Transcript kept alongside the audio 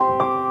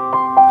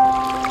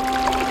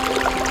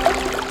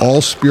All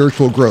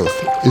spiritual growth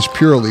is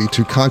purely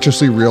to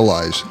consciously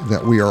realize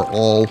that we are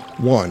all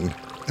one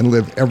and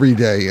live every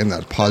day in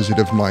that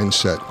positive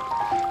mindset.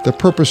 The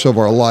purpose of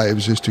our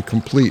lives is to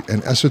complete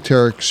an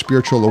esoteric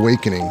spiritual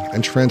awakening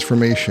and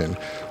transformation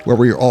where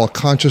we are all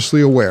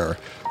consciously aware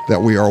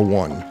that we are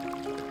one.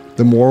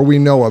 The more we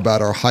know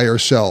about our higher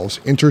selves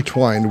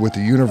intertwined with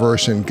the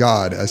universe and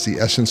God as the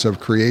essence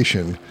of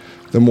creation,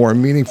 the more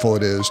meaningful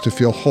it is to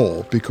feel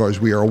whole because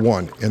we are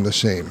one and the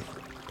same.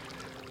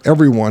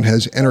 Everyone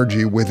has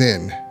energy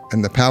within,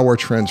 and the power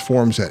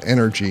transforms that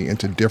energy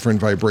into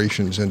different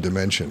vibrations and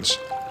dimensions.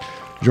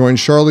 Join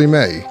Charlie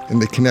May in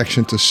the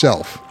connection to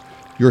self,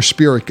 your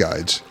spirit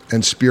guides,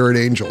 and spirit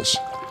angels.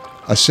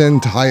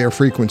 Ascend to higher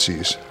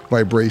frequencies,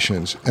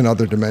 vibrations, and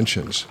other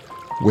dimensions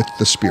with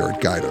the Spirit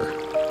Guider.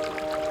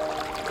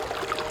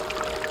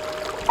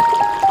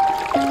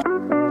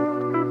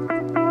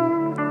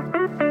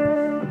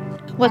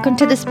 Welcome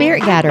to the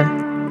Spirit Guider.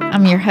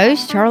 I'm your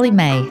host, Charlie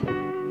May.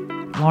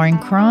 Lauren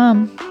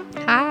Crum.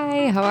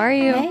 Hi, how are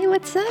you? Hey,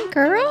 what's up,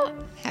 girl?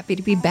 Happy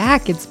to be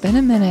back. It's been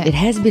a minute. It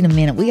has been a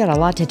minute. We got a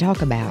lot to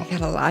talk about.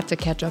 Got a lot to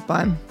catch up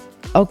on.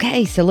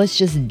 Okay, so let's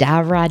just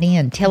dive right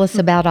in. Tell us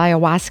about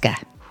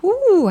ayahuasca.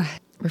 Woo!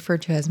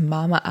 Referred to as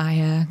Mama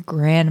Aya,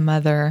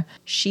 grandmother.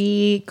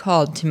 She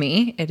called to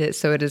me. It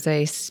is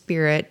a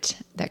spirit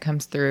that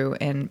comes through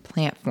in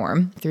plant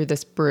form through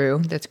this brew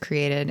that's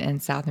created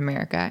in South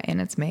America, and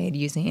it's made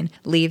using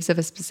leaves of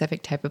a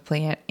specific type of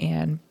plant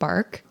and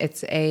bark.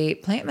 It's a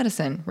plant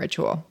medicine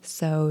ritual.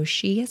 So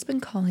she has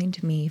been calling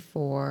to me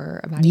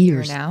for about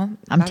Years. a year now.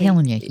 I'm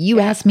telling you, you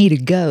asked me to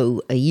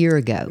go a year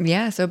ago.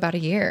 Yeah, so about a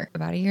year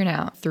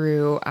now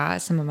through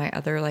some of my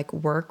other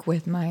work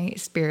with my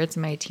spirits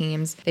and my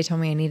teams. They told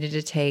me I needed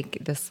to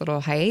take this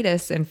little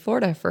hiatus in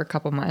Florida for a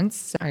couple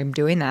months. I'm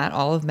doing that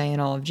all of May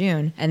and all of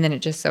June. And then it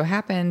just so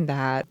happened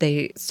that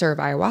they serve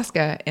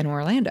ayahuasca in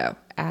Orlando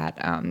at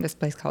this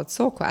place called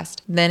Soul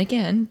Quest. Then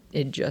again,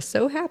 it just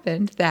so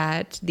happened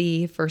that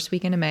the first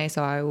weekend of May,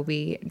 so I will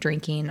be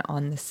drinking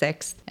on the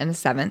 6th and the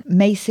 7th.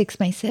 May 6th,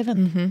 May 7th.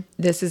 Mm-hmm.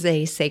 This is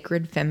a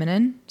sacred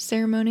feminine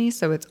ceremony,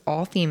 so it's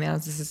all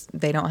females.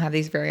 They don't have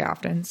these very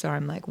often, so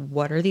I'm like,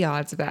 what are the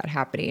odds of that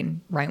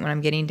happening right when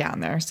I'm getting down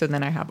there? So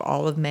then I have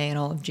all of May and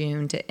all of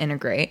June to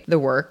integrate the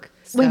work.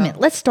 Wait a minute.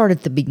 Let's start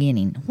at the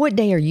beginning. What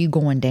day are you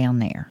going down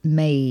there?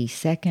 May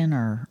 2nd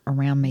or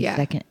around May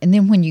 2nd? And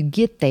then when you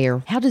get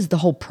there, how does the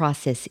whole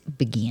process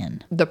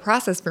begin? The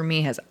process for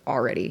me has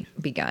already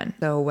begun.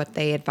 So what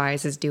they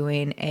advise is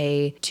doing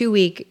a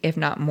 2-week, if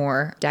not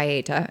more,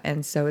 dieta.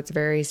 And so it's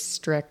very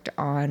strict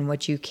on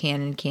what you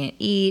can and can't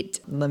eat,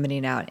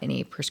 limiting out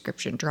any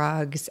prescription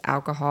drugs,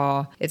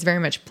 alcohol. It's very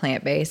much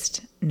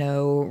plant-based.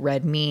 No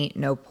red meat,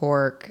 no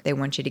pork. They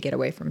want you to get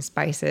away from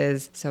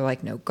spices. So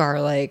no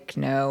garlic,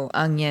 no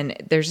onion.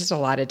 There's just a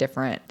lot of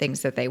different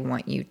things that they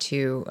want you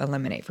to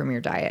eliminate from your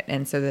diet.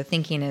 And so the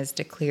thinking is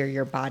to clear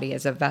your body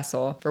as a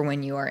vessel for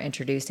when you are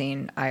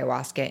introducing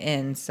ayahuasca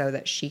in so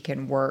that she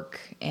can work,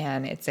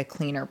 and it's a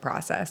cleaner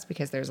process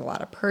because there's a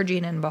lot of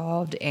purging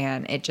involved,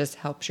 and it just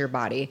helps your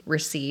body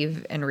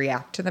receive and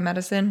react to the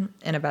medicine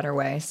in a better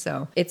way.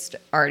 So it's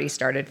already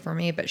started for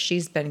me, but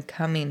she's been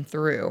coming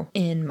through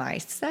in my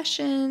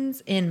session,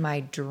 in my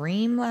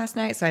dream last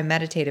night. So I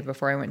meditated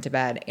before I went to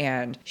bed,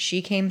 and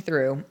she came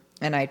through,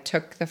 and I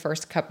took the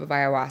first cup of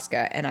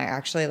ayahuasca, and I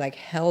actually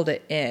held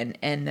it in,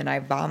 and then I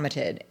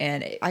vomited,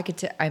 and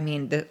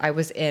I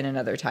was in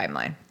another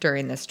timeline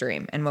during this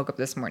dream and woke up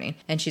this morning,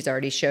 and she's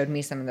already showed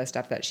me some of the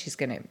stuff that she's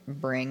going to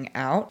bring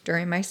out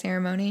during my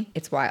ceremony.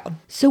 It's wild.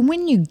 So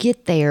when you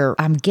get there,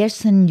 I'm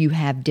guessing you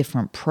have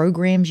different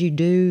programs you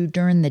do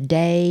during the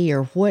day,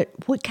 or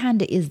what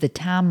kind of is the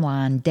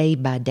timeline day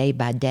by day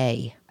by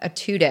day? A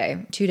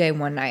 2-day,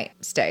 1-night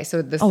stay.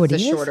 So this is a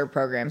shorter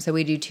program. So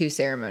we do 2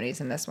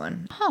 ceremonies in this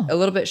one. Oh. A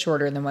little bit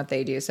shorter than what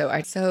they do.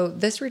 So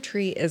this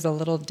retreat is a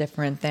little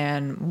different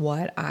than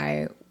what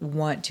I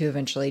want to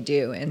eventually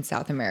do in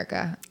South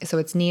America. So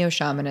it's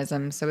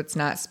neo-shamanism. So it's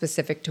not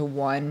specific to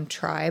one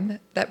tribe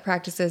that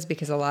practices,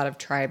 because a lot of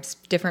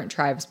different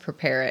tribes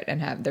prepare it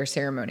and have their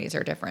ceremonies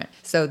are different.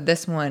 So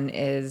this one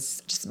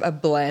is just a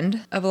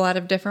blend of a lot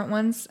of different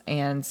ones.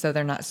 And so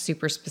they're not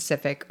super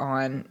specific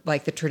on,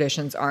 the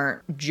traditions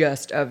aren't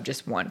just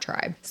one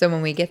tribe. So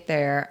when we get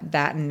there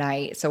that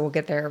night, so we'll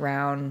get there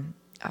around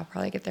I'll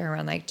probably get there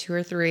around 2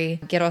 or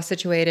 3, get all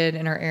situated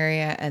in our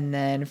area. And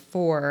then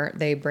 4,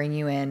 they bring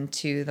you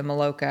into the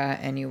Maloka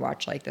and you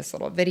watch this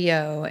little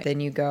video. Then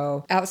you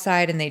go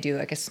outside and they do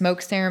a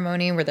smoke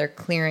ceremony where they're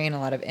clearing a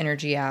lot of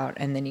energy out.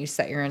 And then you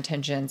set your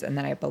intentions. And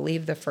then I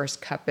believe the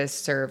first cup is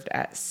served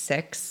at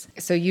 6.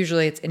 So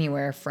usually it's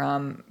anywhere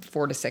from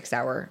 4 to 6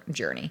 hour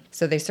journey.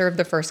 So they serve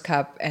the first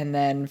cup. And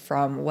then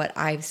from what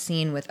I've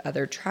seen with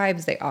other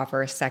tribes, they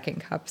offer a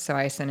second cup. So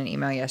I sent an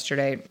email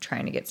yesterday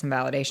trying to get some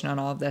validation on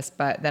all of this.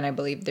 But but then I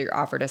believe they're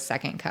offered a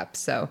second cup.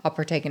 So I'll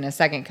partake in a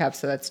second cup.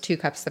 So that's 2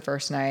 cups the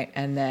first night.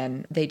 And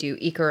then they do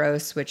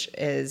Icaros, which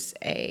is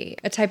a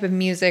type of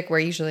music where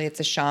usually it's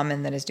a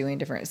shaman that is doing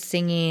different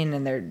singing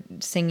and they're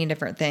singing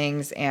different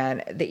things.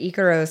 And the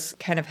Icaros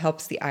kind of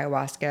helps the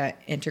ayahuasca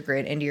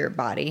integrate into your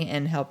body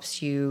and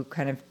helps you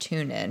kind of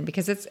tune in,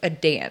 because it's a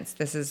dance.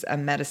 This is a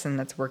medicine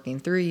that's working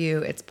through you.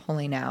 It's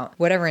pulling out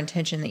whatever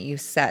intention that you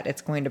set.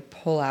 It's going to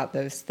pull out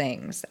those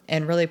things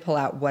and really pull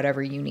out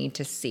whatever you need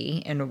to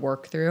see and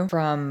work through.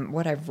 From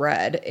what I've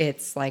read,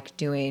 it's like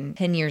doing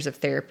 10 years of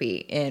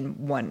therapy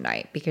in one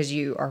night, because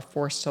you are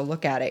forced to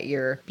look at it.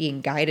 You're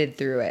being guided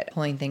through it,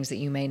 pulling things that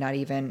you may not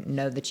even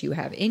know that you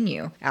have in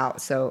you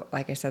out. So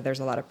like I said, there's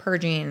a lot of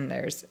purging.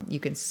 You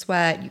can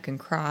sweat, you can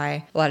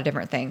cry, a lot of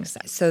different things.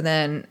 So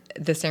then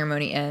the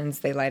ceremony ends,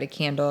 they light a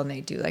candle and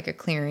they do like a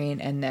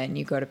clearing, and then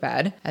you go to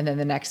bed. And then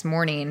the next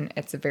morning,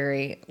 it's a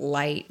very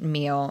light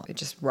meal,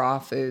 just raw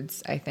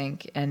foods, I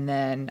think. And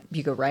then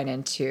you go right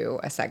into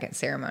a second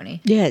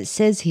ceremony. Yeah, it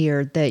says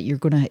here that you're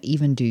going to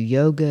even do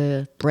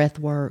yoga, breath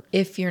work.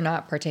 If you're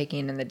not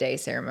partaking in the day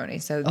ceremony.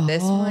 So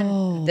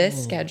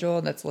this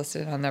schedule that's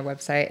listed on their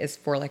website is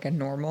for like a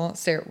normal,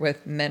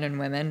 with men and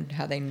women,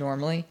 how they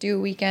normally do a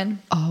weekend.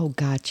 Oh,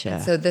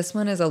 gotcha. So this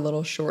one is a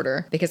little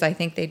shorter, because I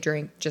think they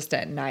drink just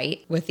at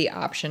night with the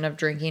option of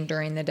drinking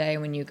during the day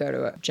when you go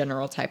to a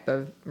general type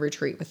of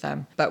retreat with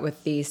them. But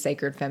with the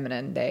Sacred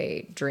Feminine,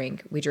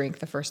 we drink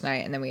the first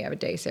night and then we have a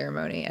day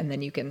ceremony, and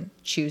then you can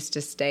choose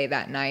to stay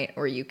that night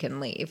or you can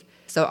leave.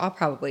 So I'll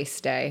probably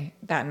stay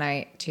that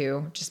night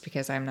too, just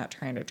because I'm not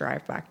trying to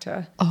drive back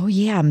to. Oh,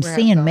 yeah. I'm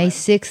seeing May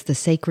 6th, the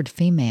Sacred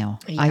Female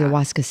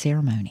Ayahuasca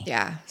ceremony.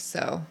 Yeah.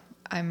 So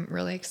I'm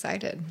really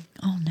excited.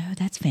 Oh, no,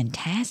 that's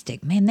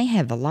fantastic. Man, they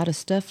have a lot of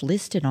stuff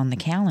listed on the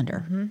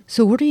calendar. Mm-hmm.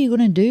 So what are you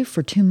going to do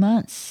for 2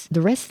 months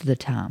the rest of the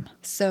time?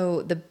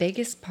 So the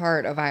biggest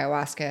part of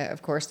ayahuasca,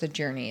 of course, the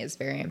journey is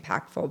very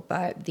impactful,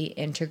 but the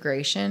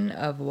integration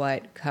of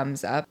what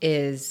comes up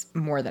is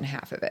more than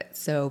half of it.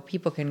 So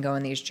people can go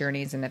on these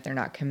journeys, and if they're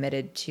not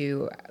committed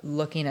to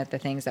looking at the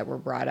things that were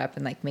brought up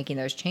and like making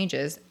those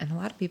changes, and a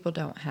lot of people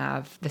don't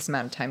have this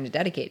amount of time to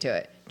dedicate to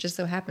it. Just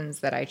so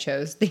happens that I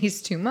chose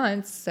these 2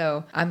 months.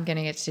 So I'm going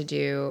to get to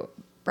do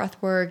breath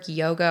work,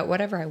 yoga,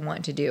 whatever I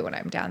want to do when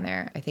I'm down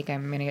there. I think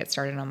I'm going to get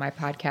started on my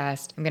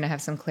podcast. I'm going to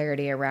have some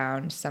clarity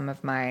around some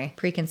of my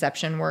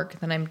preconception work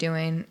that I'm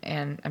doing,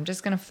 and I'm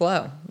just going to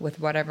flow with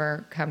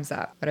whatever comes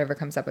up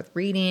with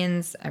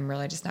readings. I'm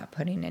really just not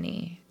putting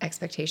any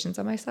expectations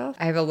on myself.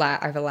 I've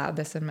allowed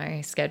this in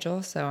my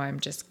schedule, so I'm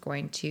just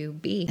going to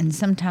be. And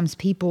sometimes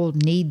people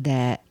need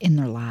that in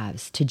their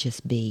lives, to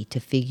just be, to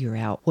figure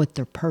out what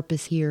their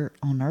purpose here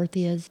on earth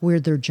is, where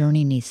their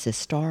journey needs to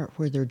start,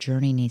 where their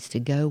journey needs to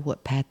go,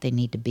 what path they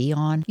need to be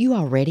on. You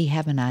already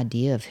have an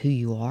idea of who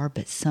you are,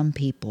 but some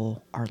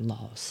people are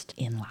lost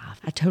in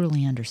life. I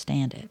totally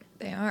understand it.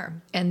 They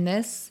are. And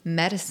this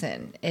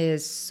medicine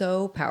is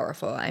so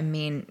powerful. I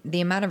mean,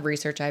 the amount of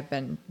research I've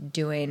been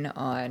doing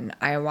on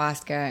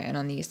ayahuasca and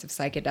on the use of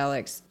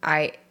psychedelics,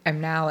 I am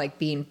now like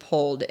being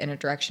pulled in a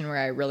direction where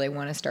I really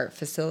want to start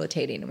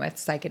facilitating with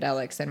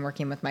psychedelics and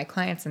working with my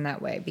clients in that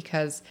way,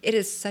 because it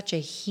is such a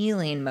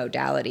healing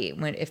modality.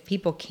 If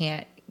people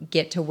can't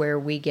get to where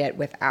we get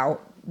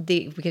without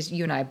because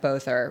you and I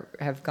both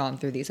have gone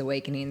through these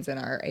awakenings and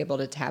are able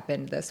to tap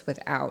into this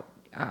without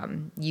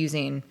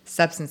using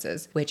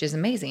substances, which is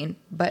amazing,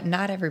 but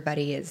not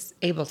everybody is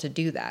able to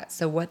do that.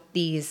 So what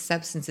these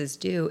substances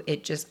do,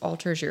 it just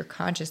alters your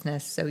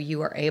consciousness so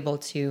you are able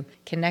to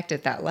connect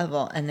at that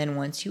level. And then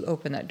once you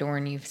open that door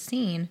and you've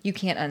seen, you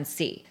can't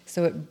unsee.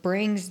 So it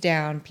brings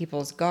down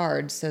people's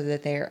guards so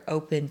that they're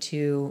open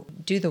to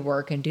do the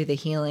work and do the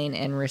healing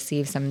and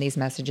receive some of these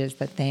messages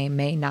that they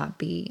may not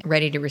be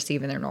ready to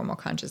receive in their normal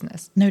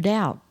consciousness. No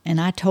doubt.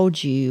 And I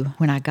told you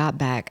when I got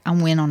back, I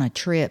went on a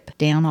trip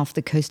down off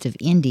the coast of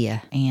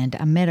India, and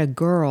I met a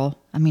girl.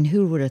 I mean,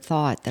 who would have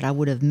thought that I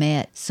would have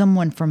met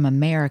someone from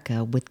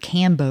America with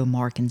Cambo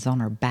markings on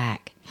her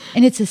back?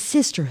 And it's a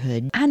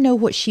sisterhood. I know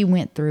what she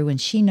went through, and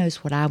she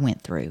knows what I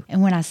went through.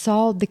 And when I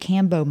saw the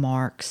Cambo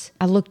marks,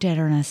 I looked at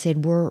her and I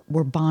said, we're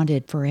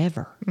bonded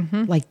forever.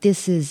 Mm-hmm. Like,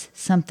 this is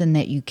something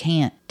that you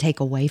can't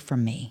take away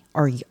from me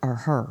or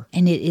her.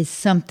 And it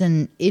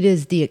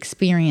is the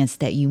experience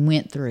that you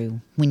went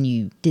through when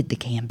you did the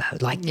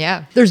Cambo. Like,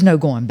 yeah, there's no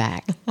going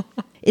back.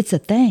 It's a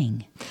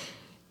thing.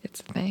 It's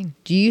a thing.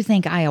 Do you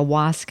think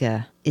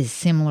ayahuasca is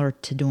similar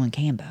to doing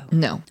Cambo?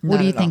 No. What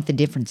do you think the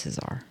differences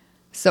are?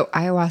 So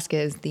ayahuasca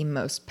is the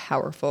most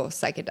powerful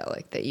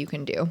psychedelic that you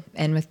can do.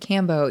 And with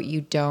Cambo,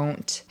 you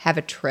don't have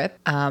a trip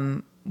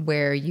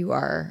where you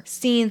are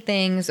seeing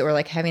things or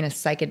like having a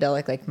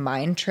psychedelic like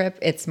mind trip.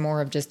 It's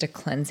more of just a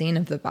cleansing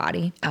of the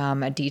body, a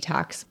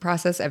detox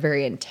process, a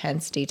very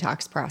intense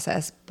detox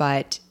process.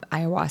 But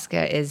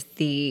ayahuasca is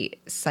the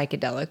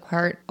psychedelic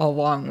part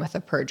along with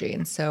a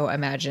purging. So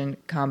imagine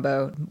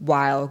combo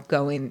while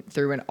going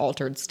through an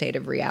altered state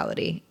of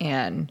reality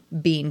and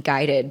being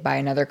guided by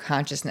another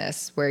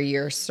consciousness where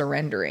you're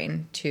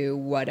surrendering to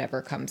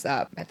whatever comes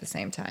up at the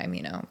same time,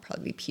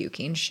 probably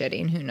puking,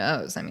 shitting, who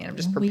knows? I mean, I'm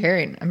just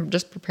preparing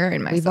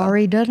myself. We've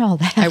already done all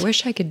that. I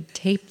wish I could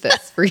tape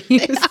this for you.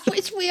 I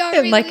wish we in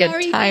already like we a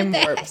already time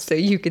did warp that. so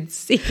you could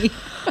see.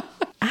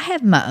 I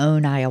have my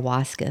own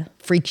ayahuasca.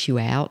 Freaks you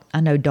out.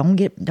 I know. Don't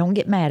get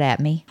mad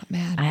at me.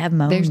 Mad. I have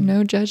my own. There's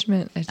no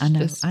judgment. It's I know.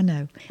 just I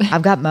know.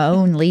 I've got my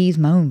own leaves,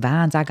 my own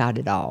vines. I got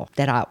it all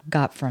that I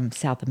got from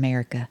South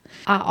America.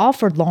 I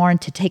offered Lauren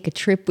to take a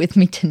trip with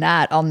me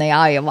tonight on the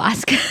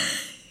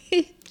ayahuasca.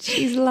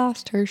 she's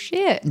lost her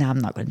shit. No, I'm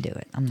not going to do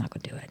it.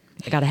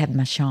 I got to have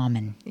my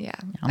shaman. Yeah.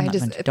 I'm not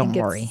gonna, don't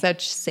worry. It's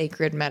such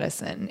sacred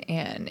medicine,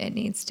 and it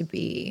needs to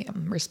be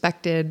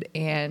respected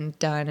and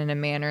done in a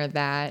manner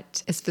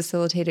that is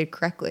facilitated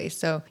correctly.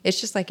 So it's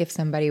just like if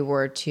somebody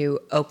were to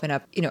open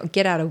up,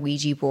 get out a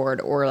Ouija board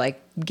or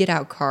like get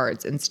out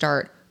cards and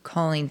start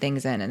calling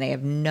things in and they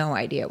have no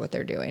idea what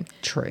they're doing.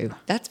 True.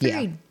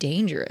 Very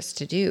dangerous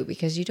to do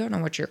because you don't know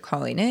what you're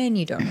calling in.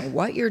 You don't know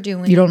what you're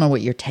doing. You don't know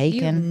what you're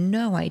You have taking.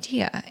 no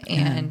idea.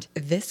 And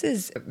this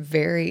is a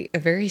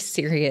very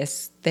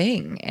serious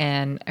thing.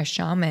 And a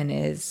shaman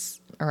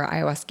or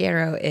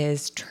ayahuasquero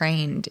is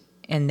trained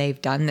and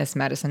they've done this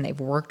medicine. They've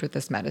worked with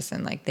this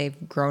medicine. Like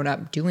they've grown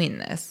up doing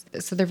this.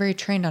 So they're very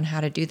trained on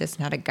how to do this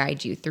and how to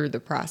guide you through the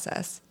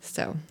process.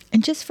 So.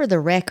 And just for the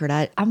record,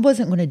 I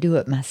wasn't going to do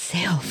it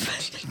myself.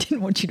 I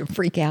didn't want you to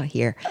freak out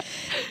here.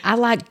 I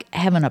like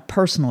having a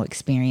personal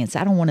experience.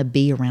 I don't want to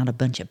be around a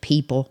bunch of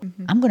people.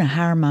 Mm-hmm. I'm going to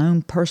hire my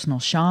own personal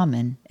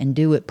shaman and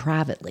do it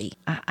privately.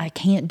 I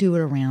can't do it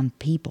around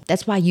people.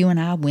 That's why you and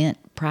I went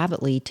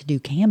privately to do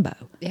Cambo.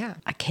 Yeah.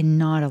 I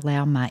cannot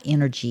allow my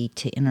energy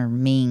to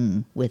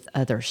intermingle with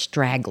other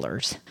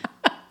stragglers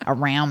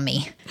around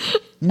me.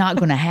 Not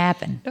going to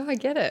happen. No, I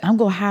get it. I'm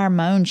going to hire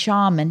my own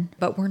shaman.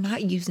 But we're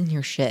not using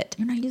your shit.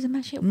 You're not using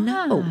my shit?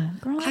 No. Why?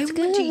 Girl, I that's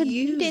want to good.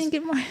 use You didn't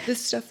get more. the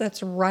stuff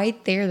that's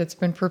right there that's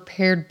been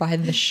prepared by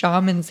the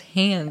shaman's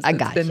hands. I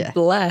That's gotcha. been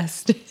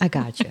blessed. I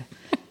got you.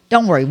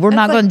 Don't worry. We're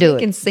not going to do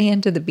taking it.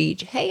 sand to the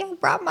beach. Hey, I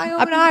brought my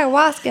own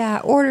ayahuasca. I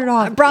ordered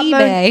off I brought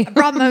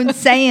eBay. my own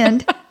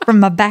sand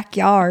from my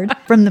backyard,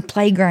 from the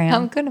playground.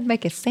 I'm going to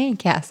make a sand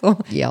castle.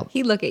 Yep.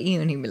 He'd look at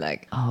you and he'd be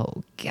like, Oh,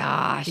 you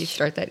gosh.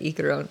 start that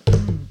Icaro.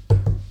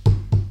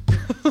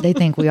 They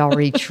think we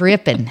already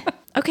tripping.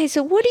 Okay,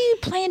 so what do you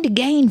plan to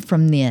gain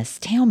from this?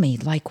 Tell me,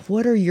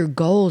 what are your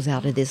goals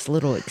out of this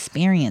little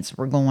experience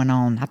we're going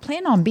on? I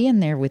plan on being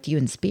there with you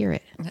in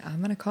spirit. I'm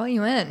going to call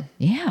you in.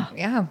 Yeah.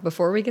 Yeah,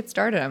 before we get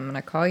started, I'm going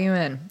to call you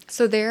in.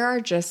 So there are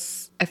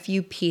just a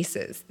few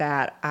pieces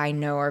that I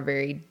know are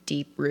very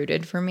deep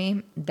rooted for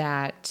me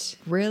that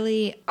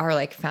really are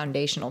like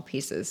foundational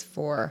pieces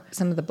for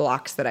some of the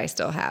blocks that I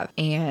still have.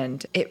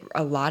 And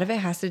a lot of it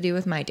has to do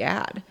with my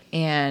dad.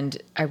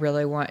 And I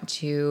really want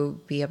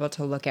to be able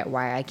to look at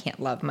why I can't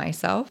love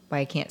myself, why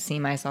I can't see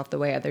myself the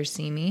way others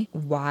see me.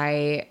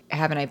 Why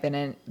haven't I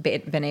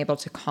been able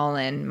to call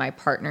in my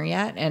partner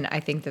yet? And I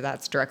think that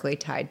that's directly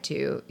tied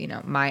to,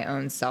 my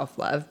own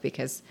self-love,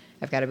 because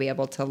I've got to be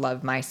able to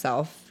love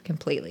myself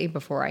completely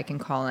before I can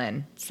call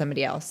in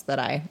somebody else that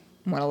I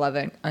want to love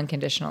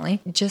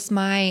unconditionally. Just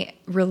my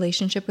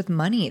relationship with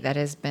money that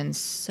has been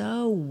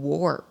so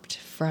warped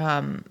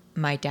from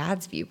my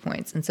dad's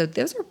viewpoints. And so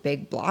those are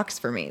big blocks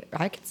for me.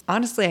 I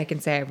can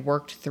say I've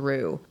worked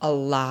through a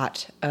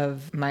lot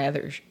of my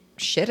other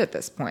shit at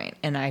this point.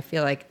 And I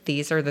feel like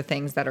these are the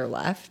things that are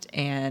left.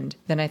 And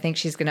then I think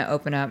she's going to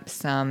open up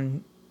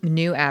some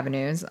new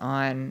avenues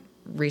on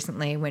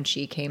recently when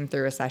she came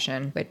through a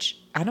session, which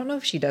I don't know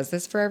if she does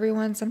this for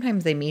everyone.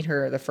 Sometimes they meet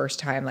her the first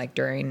time, like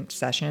during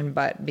session,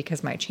 but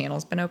because my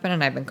channel's been open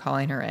and I've been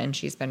calling her in,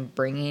 she's been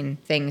bringing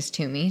things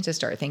to me to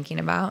start thinking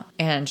about.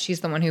 And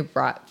she's the one who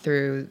brought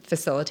through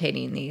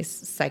facilitating these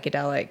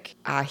psychedelic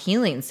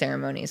healing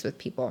ceremonies with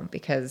people,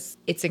 because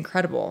it's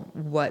incredible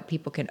what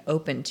people can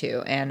open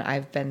to. And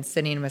I've been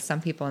sitting with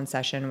some people in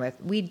session with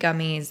weed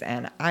gummies,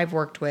 and I've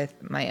worked with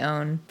my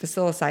own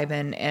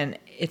psilocybin, and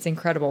it's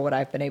incredible what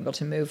I've been able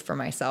to move for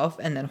myself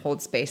and then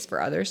hold space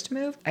for others to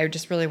move. I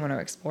just really want to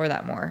explore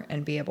that more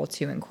and be able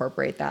to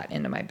incorporate that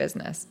into my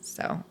business.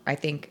 So I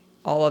think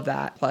all of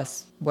that,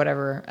 plus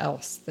whatever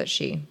else that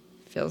she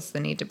feels the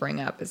need to bring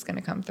up, is going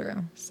to come through.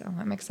 So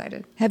I'm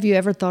excited. Have you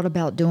ever thought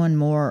about doing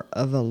more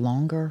of a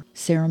longer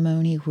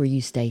ceremony where you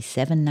stay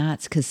 7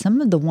 nights? Because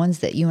some of the ones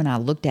that you and I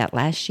looked at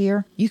last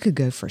year, you could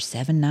go for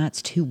 7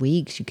 nights, 2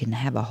 weeks. You can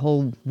have a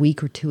whole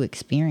week or two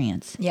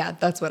experience. Yeah,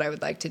 that's what I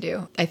would like to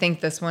do. I think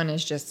this one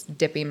is just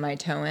dipping my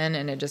toe in,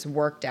 and it just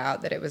worked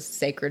out that it was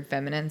sacred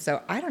feminine.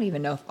 So I don't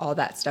even know if all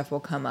that stuff will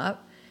come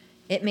up.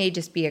 It may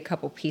just be a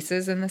couple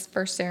pieces in this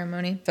first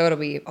ceremony. So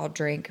I'll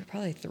drink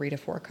probably 3 to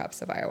 4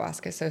 cups of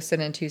ayahuasca. So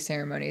sit in 2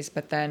 ceremonies.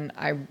 But then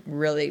I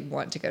really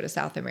want to go to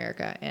South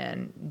America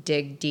and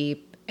dig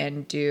deep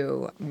and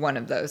do one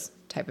of those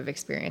type of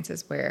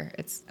experiences where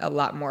it's a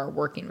lot more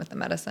working with the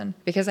medicine,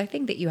 because I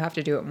think that you have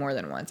to do it more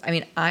than once. I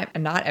mean, I'm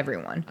not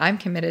everyone. I'm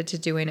committed to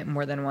doing it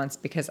more than once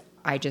because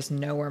I just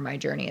know where my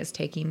journey is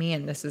taking me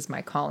and this is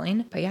my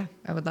calling. But yeah,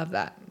 I would love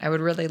that. I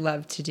would really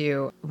love to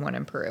do one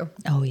in Peru.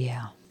 Oh,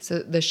 yeah. So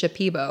the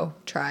Shipibo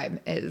tribe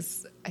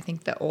is, I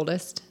think, the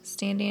oldest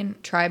standing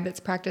tribe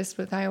that's practiced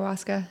with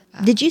ayahuasca.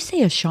 Did you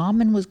say a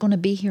shaman was going to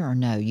be here or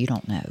no? You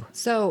don't know.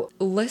 So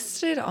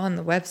listed on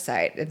the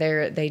website,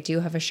 they do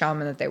have a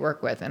shaman that they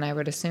work with. And I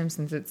would assume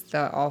since it's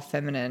the all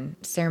feminine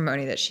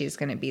ceremony that she's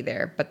going to be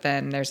there. But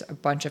then there's a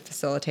bunch of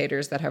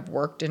facilitators that have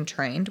worked and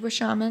trained with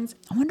shamans.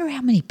 I wonder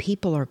how many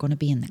people are going to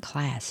be in the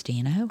class. Do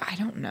you know? I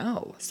don't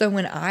know. So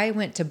when I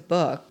went to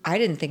book, I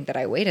didn't think that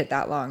I waited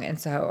that long. And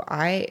so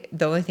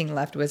the only thing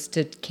left was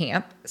to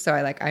camp. So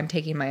I'm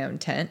taking my own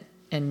tent.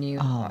 And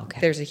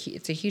okay.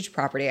 it's a huge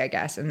property, I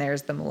guess. And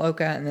there's the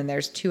Maloka, and then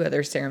there's 2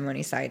 other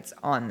ceremony sites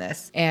on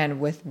this.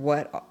 And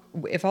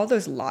if all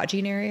those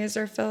lodging areas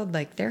are filled,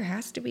 there's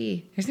going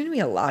to be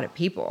a lot of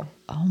people.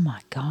 Oh my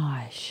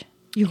gosh.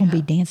 You're going to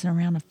be dancing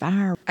around a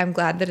fire. I'm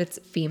glad that it's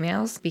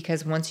females,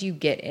 because once you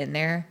get in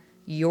there,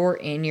 you're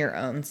in your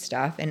own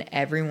stuff and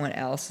everyone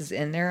else is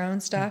in their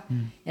own stuff.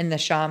 Mm-hmm. And the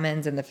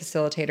shamans and the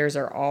facilitators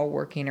are all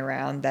working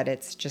around that.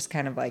 It's just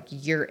kind of like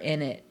you're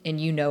in it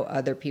and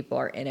other people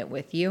are in it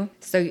with you.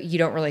 So you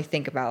don't really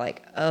think about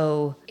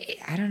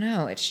I don't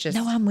know. It's just...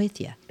 No, I'm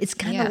with you. It's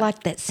kind of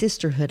like that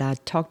sisterhood I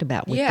talked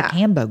about with the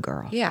Cambo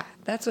girl. Yeah,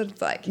 that's what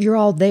it's like. You're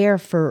all there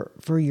for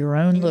your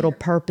own little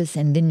purpose,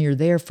 and then you're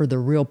there for the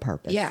real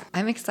purpose. Yeah,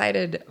 I'm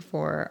excited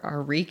for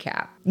our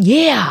recap.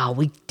 Yeah,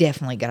 we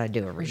definitely got to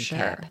do a recap.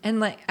 Sure.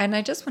 And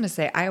I just want to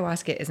say,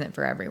 ayahuasca isn't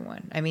for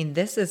everyone. I mean,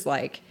 this is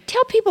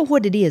Tell people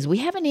what it is. We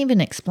haven't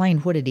even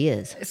explained what it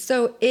is.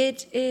 So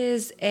it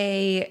is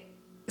a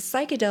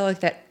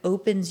psychedelic that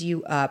opens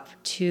you up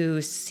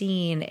to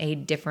seeing a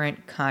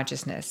different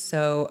consciousness.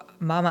 So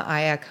Mama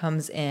Aya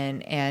comes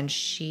in and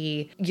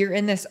you're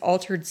in this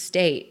altered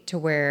state to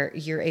where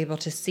you're able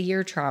to see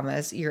your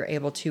traumas, you're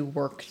able to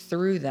work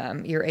through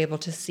them, you're able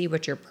to see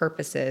what your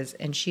purpose is,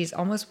 and she's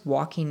almost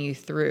walking you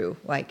through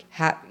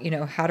how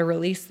to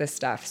release this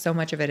stuff. So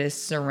much of it is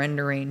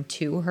surrendering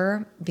to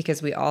her,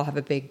 because we all have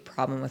a big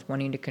problem with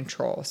wanting to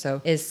control.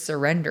 So is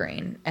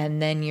surrendering,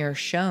 and then you're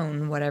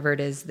shown whatever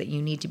it is that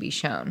you need to be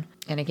shown.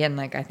 And again,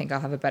 I think I'll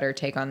have a better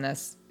take on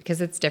this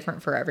because it's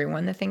different for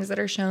everyone. The things that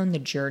are shown, the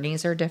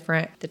journeys are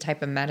different, the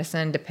type of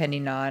medicine,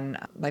 depending on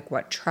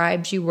what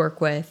tribes you work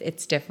with,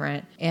 it's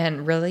different.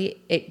 And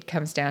really it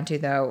comes down to,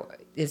 though,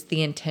 is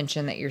the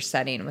intention that you're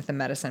setting with the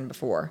medicine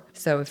before.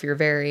 So if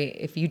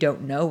you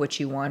don't know what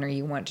you want, or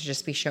you want to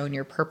just be shown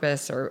your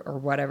purpose or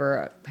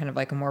whatever, kind of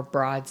a more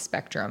broad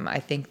spectrum, I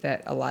think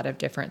that a lot of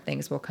different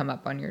things will come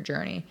up on your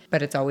journey,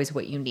 but it's always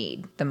what you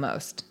need the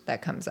most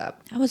that comes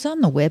up. I was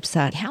on the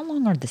website. How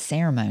long are the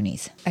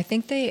ceremonies? I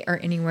think they are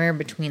anywhere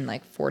between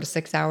 4 to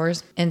 6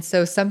 hours. And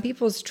so some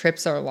people's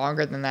trips are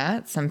longer than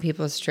that. Some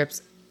people's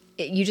trips,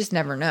 you just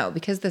never know,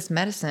 because this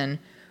medicine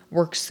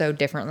works so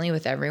differently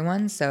with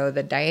everyone. So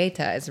the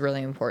dieta is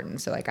really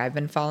important. So I've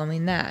been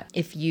following that.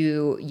 If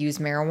you use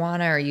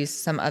marijuana or use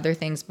some other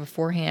things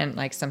beforehand,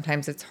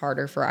 sometimes it's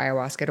harder for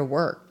ayahuasca to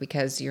work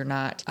because you're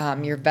not,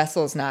 your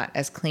vessel's not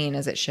as clean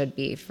as it should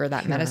be for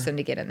that medicine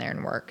to get in there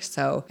and work.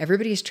 So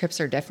everybody's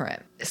trips are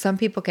different. Some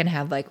people can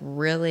have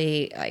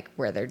really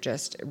where they're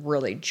just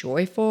really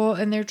joyful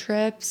in their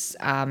trips.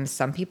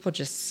 Some people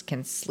just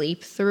can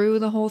sleep through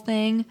the whole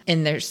thing,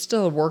 and there's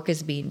still work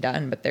is being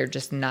done, but they're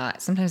just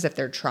not. Sometimes if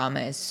they're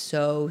trauma is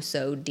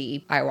so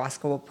deep,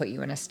 ayahuasca will put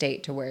you in a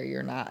state to where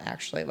you're not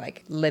actually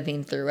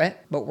living through it,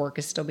 but work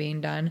is still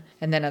being done.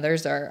 And then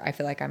others I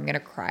feel like I'm going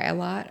to cry a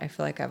lot. I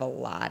feel like I have a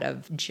lot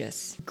of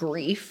just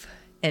grief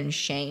and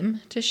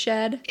shame to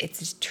shed.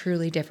 It's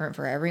truly different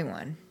for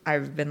everyone.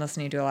 I've been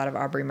listening to a lot of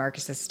Aubrey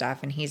Marcus's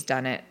stuff, and he's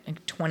done it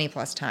 20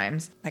 plus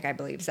times. I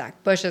believe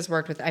Zach Bush has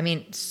worked with,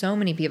 so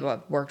many people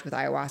have worked with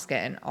ayahuasca,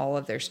 and all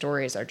of their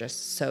stories are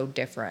just so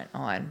different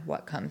on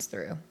what comes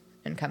through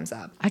and comes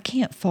up. I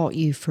can't fault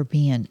you for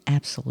being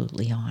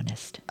absolutely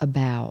honest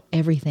about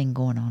everything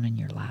going on in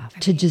your life.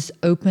 To just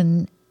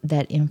open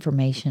that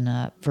information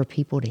up for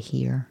people to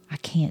hear, I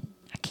can't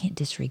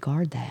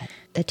disregard that.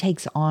 That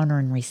takes honor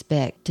and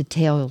respect to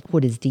tell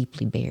what is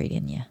deeply buried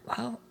in you.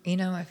 Well,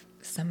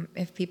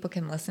 if people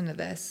can listen to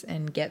this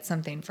and get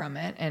something from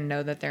it and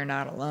know that they're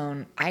not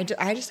alone, I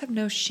just have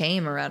no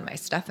shame around my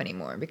stuff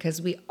anymore,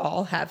 because we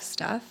all have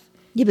stuff.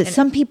 Yeah, but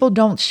some people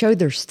don't show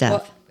their stuff.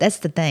 Well, that's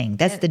the thing.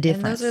 That's the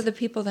difference. And those are the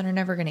people that are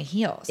never going to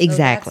heal. So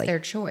exactly. That's their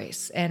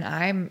choice. And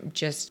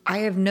I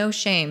have no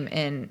shame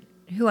in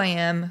who I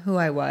am, who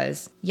I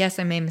was. Yes,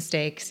 I made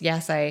mistakes.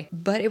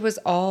 But it was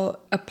all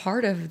a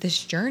part of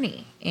this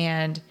journey.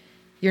 And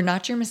you're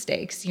not your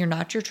mistakes. You're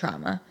not your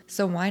trauma.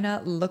 So why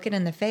not look it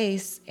in the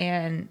face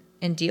and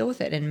and deal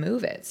with it and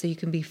move it so you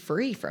can be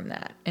free from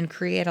that and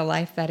create a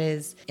life that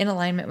is in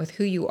alignment with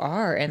who you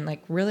are and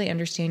like really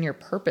understand your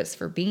purpose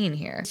for being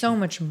here. So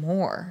much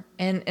more.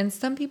 And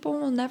some people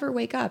will never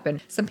wake up,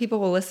 and some people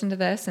will listen to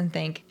this and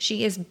think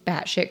she is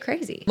batshit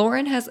crazy.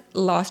 Lauren has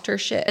lost her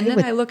shit. And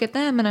then I look at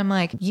them and I'm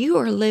like, you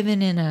are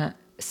living in a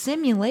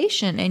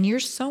simulation and you're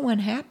so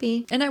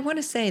unhappy. And I want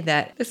to say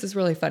that this is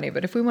really funny,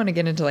 but if we want to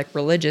get into like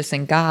religious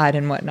and God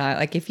and whatnot,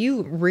 like if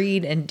you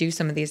read and do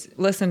some of these,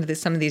 listen to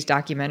some of these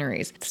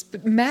documentaries,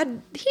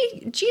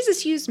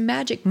 Jesus used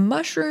magic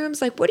mushrooms.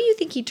 Like, what do you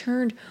think he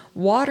turned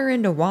water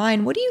into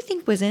wine? What do you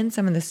think was in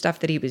some of the stuff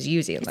that he was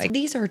using? Like,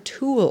 these are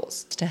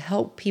tools to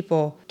help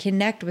people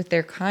connect with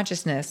their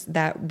consciousness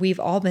that we've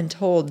all been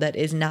told that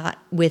is not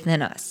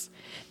within us,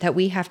 that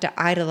we have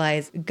to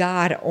idolize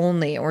God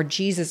only or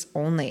Jesus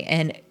only.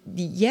 And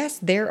yes,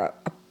 they're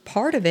a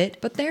part of it,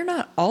 but they're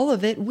not all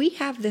of it. We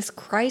have this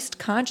Christ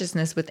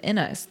consciousness within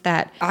us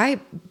that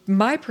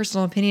my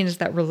personal opinion is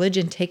that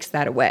religion takes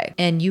that away.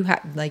 And you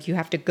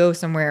have to go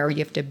somewhere, or you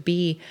have to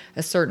be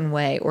a certain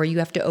way, or you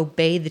have to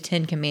obey the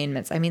 10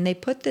 commandments. I mean, they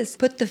put the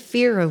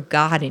fear of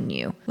God in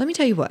you. Let me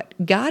tell you what,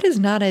 God is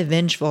not a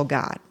vengeful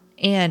God.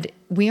 And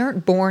we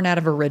aren't born out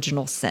of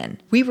original sin.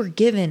 We were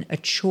given a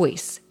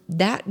choice.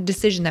 That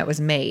decision that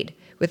was made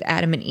with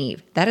Adam and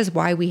Eve, that is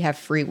why we have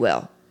free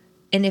will.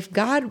 And if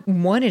God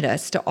wanted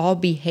us to all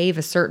behave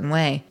a certain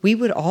way, we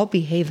would all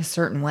behave a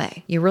certain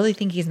way. You really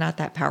think he's not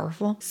that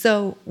powerful?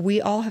 So we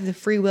all have the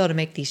free will to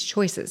make these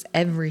choices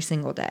every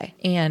single day.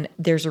 And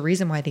there's a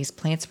reason why these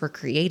plants were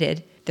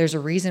created. There's a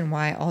reason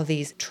why all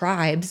these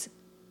tribes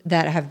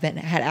that have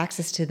had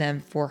access to them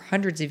for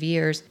hundreds of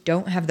years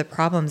don't have the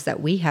problems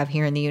that we have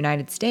here in the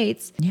United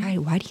States. Yeah.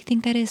 Why do you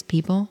think that is,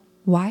 people?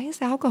 Why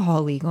is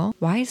alcohol legal?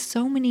 Why are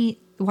so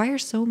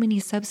many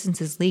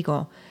substances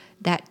legal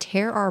that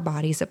tear our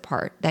bodies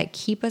apart, that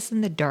keep us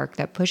in the dark,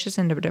 that push us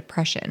into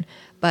depression?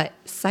 But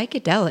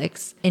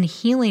psychedelics and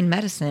healing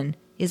medicine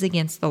is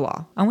against the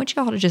law. I want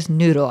you all to just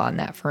noodle on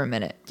that for a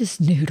minute.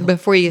 Just noodle.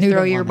 Before you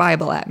throw your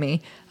Bible at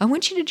me, I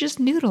want you to just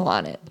noodle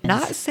on it. Yes.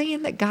 Not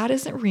saying that God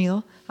isn't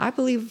real. I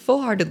believe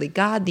full-heartedly,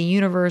 God, the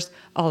universe,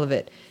 all of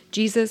it.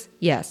 Jesus,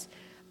 yes.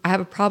 I have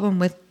a problem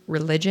with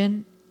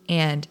religion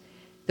and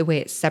the way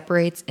it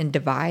separates and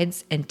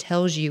divides and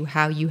tells you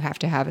how you have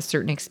to have a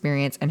certain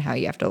experience and how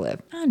you have to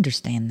live. I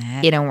understand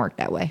that. It don't work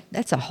that way.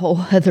 That's a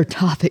whole other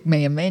topic,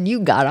 man. You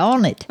got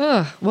on it.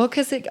 Well,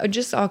 because it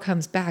just all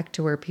comes back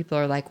to where people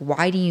are like,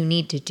 why do you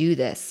need to do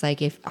this?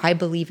 Like, if I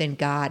believe in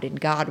God and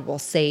God will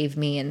save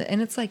me. And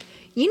it's like,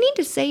 you need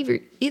to save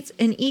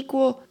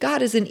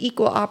God is an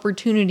equal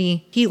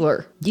opportunity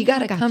healer. You got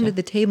to come to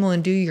the table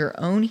and do your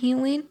own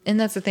healing. And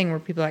that's the thing where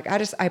people are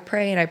like, I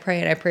pray and I pray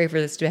and I pray for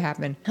this to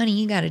happen. Honey,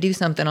 you got to do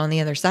something on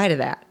the other side of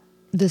that.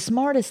 The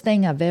smartest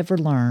thing I've ever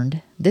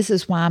learned, this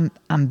is why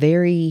I'm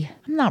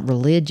not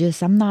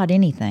religious. I'm not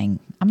anything.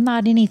 I'm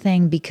not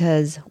anything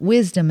because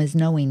wisdom is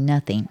knowing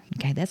nothing.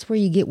 Okay, that's where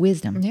you get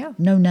wisdom. Yeah.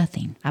 Know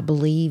nothing. I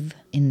believe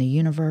in the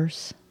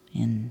universe,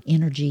 in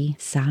energy,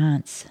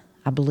 science.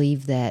 I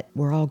believe that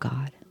we're all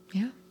God.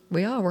 Yeah,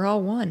 we are. We're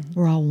all one.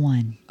 We're all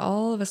one.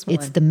 All of us one.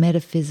 It's the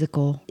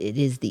metaphysical. It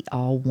is the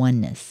all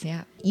oneness.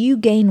 Yeah. You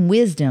gain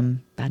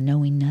wisdom by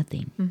knowing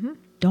nothing. Mm-hmm.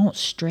 Don't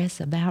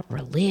stress about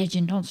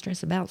religion. Don't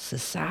stress about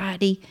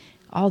society.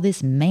 All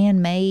this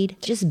man-made.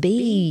 Just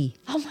be.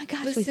 Oh my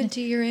gosh. Listen to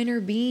your inner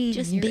being.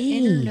 Just your be.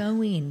 Inner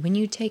knowing. When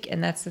you take,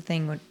 and that's the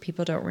thing, what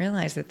people don't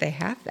realize that they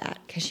have that,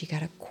 because you got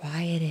to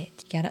quiet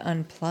it. You got to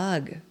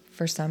unplug.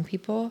 For some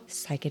people,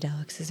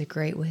 psychedelics is a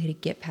great way to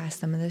get past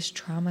some of this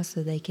trauma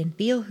so they can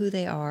feel who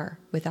they are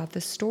without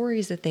the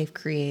stories that they've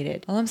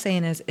created. All I'm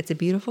saying is it's a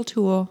beautiful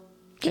tool.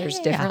 There's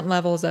different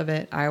levels of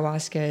it.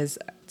 Ayahuasca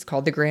it's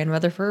called the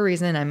grandmother for a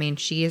reason. I mean,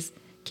 she is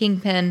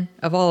kingpin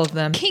of all of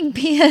them.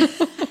 Kingpin.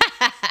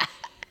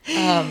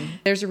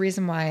 There's a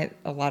reason why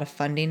a lot of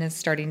funding is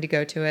starting to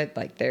go to it.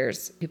 Like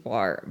people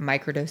are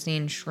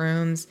microdosing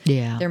shrooms.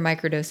 Yeah. They're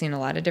microdosing a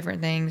lot of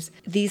different things.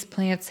 These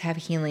plants have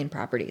healing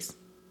properties.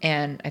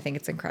 And I think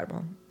it's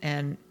incredible.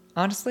 And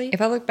honestly,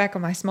 if I look back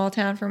on my small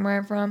town from where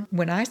I'm from,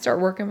 when I start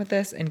working with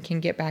this and can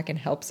get back and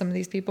help some of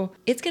these people,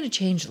 it's going to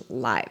change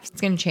lives.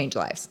 It's going to change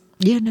lives.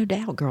 Yeah, no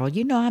doubt, girl.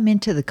 You know, I'm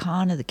into the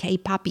con of the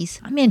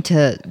K-poppies. I'm into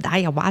the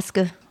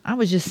ayahuasca. I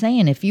was just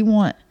saying, if you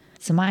want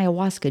some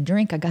ayahuasca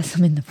drink, I got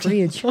some in the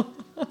fridge.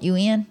 You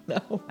in?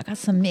 No. I got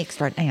some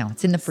mixed right now.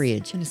 It's in the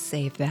fridge. I'm going to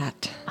save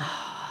that.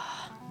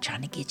 I'm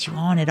trying to get you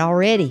on it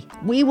already.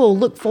 We will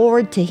look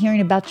forward to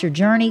hearing about your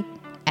journey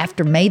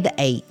after May the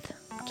 8th.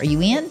 Are you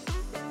in?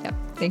 Yep.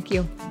 Thank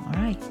you. All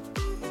right.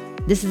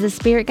 This is The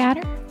Spirit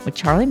Guider with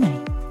Charlie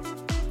May.